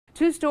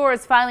2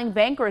 stores filing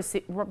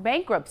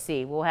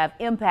bankruptcy will have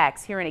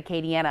impacts here in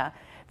Acadiana.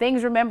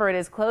 Things Remembered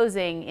is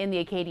closing in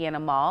the Acadiana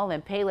Mall,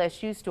 and Payless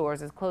Shoe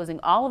Stores is closing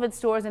all of its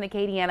stores in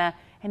Acadiana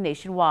and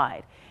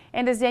nationwide.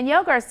 And as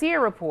Danielle Garcia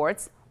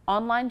reports,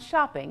 online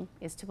shopping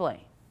is to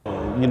blame.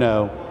 You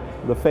know,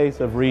 the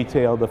face of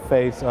retail, the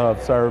face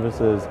of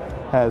services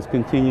has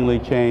continually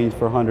changed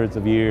for hundreds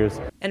of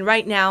years. And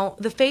right now,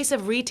 the face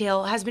of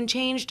retail has been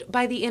changed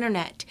by the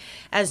internet,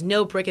 as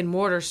no brick and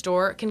mortar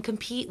store can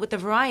compete with the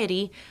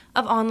variety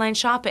of online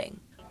shopping.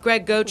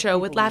 Greg Gocho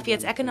with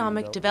Lafayette's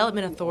Economic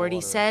Development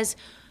Authority says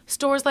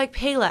stores like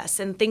Payless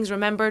and Things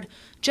Remembered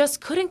just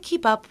couldn't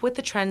keep up with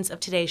the trends of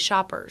today's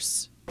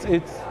shoppers.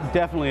 It's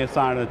definitely a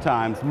sign of the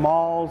times.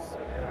 Malls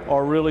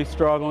are really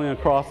struggling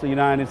across the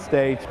United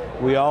States.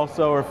 We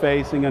also are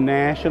facing a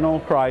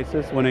national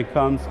crisis when it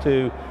comes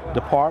to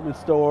department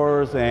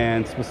stores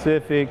and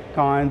specific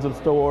kinds of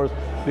stores,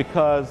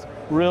 because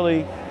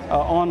really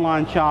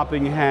online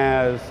shopping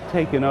has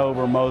taken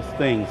over most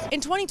things.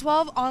 In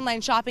 2012, online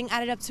shopping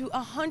added up to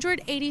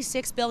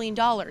 $186 billion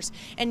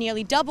and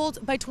nearly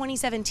doubled by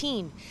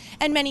 2017.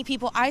 And many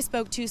people I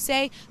spoke to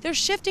say they're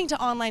shifting to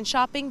online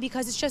shopping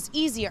because it's just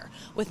easier,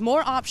 with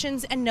more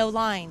options and no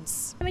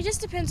lines. It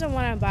just depends on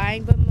what I'm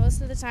buying, but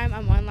most of the time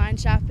I'm online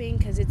shopping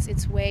because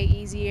it's way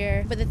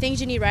easier. But the things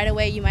you need right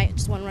away, you might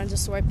just want to run to the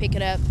store, pick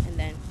it up, and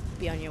then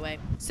be on your way.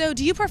 So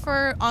do you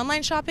prefer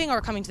online shopping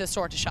or coming to the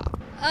store to shop?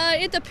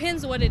 It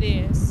depends what it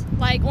is.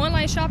 Like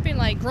online shopping,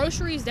 like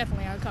groceries,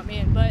 definitely I'll come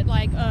in. But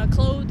like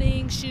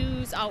clothing,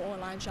 shoes, I'll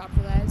online shop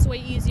for that. It's way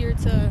easier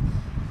to,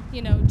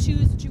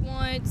 choose what you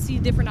want, see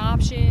different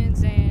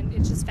options, and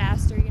it's just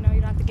faster. You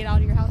don't have to get out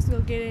of your house to go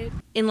get it.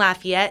 In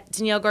Lafayette,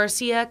 Danielle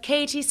Garcia,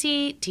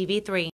 KATC TV3.